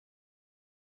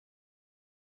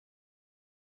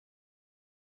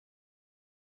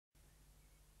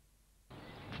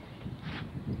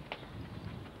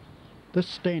This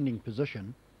standing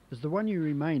position is the one you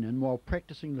remain in while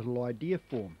practicing little idea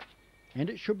form, and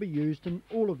it should be used in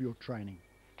all of your training,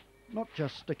 not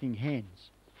just sticking hands.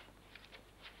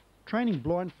 Training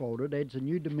blindfolded adds a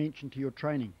new dimension to your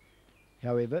training.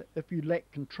 However, if you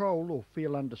lack control or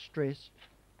feel under stress,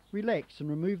 relax and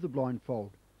remove the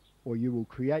blindfold, or you will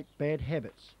create bad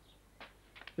habits.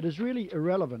 It is really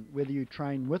irrelevant whether you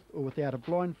train with or without a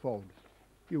blindfold.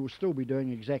 You will still be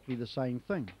doing exactly the same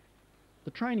thing.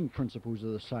 The training principles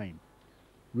are the same: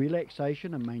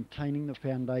 relaxation and maintaining the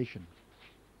foundation.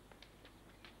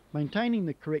 Maintaining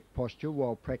the correct posture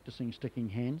while practicing sticking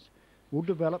hands will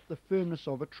develop the firmness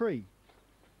of a tree.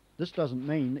 This doesn't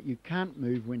mean that you can't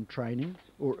move when training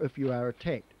or if you are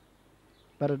attacked,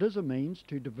 but it is a means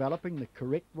to developing the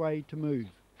correct way to move.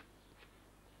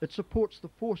 It supports the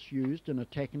force used in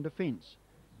attack and defence,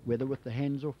 whether with the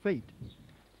hands or feet,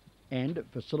 and it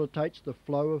facilitates the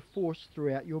flow of force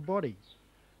throughout your body.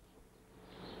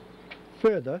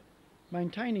 Further,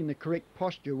 maintaining the correct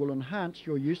posture will enhance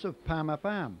your use of palm up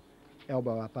arm,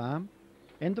 elbow up arm,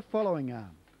 and the following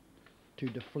arm to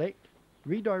deflect,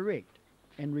 redirect,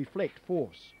 and reflect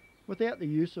force without the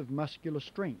use of muscular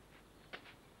strength.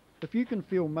 If you can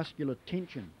feel muscular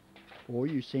tension, or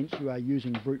you sense you are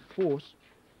using brute force,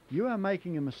 you are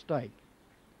making a mistake.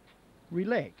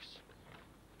 Relax.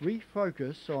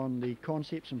 Refocus on the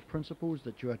concepts and principles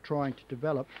that you are trying to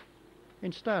develop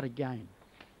and start again.